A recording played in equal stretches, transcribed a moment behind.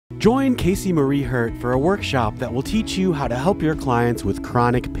Join Casey Marie Herdt for a workshop that will teach you how to help your clients with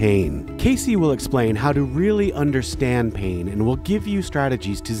chronic pain. Casey will explain how to really understand pain and will give you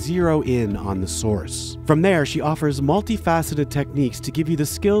strategies to zero in on the source. From there, she offers multifaceted techniques to give you the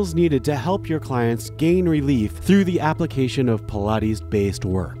skills needed to help your clients gain relief through the application of Pilates-based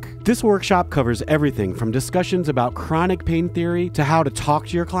work. This workshop covers everything from discussions about chronic pain theory to how to talk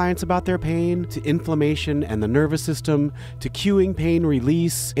to your clients about their pain, to inflammation and the nervous system, to cueing pain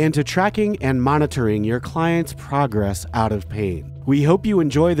release, and to tracking and monitoring your clients' progress out of pain. We hope you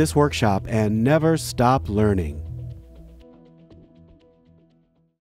enjoy this workshop and never stop learning.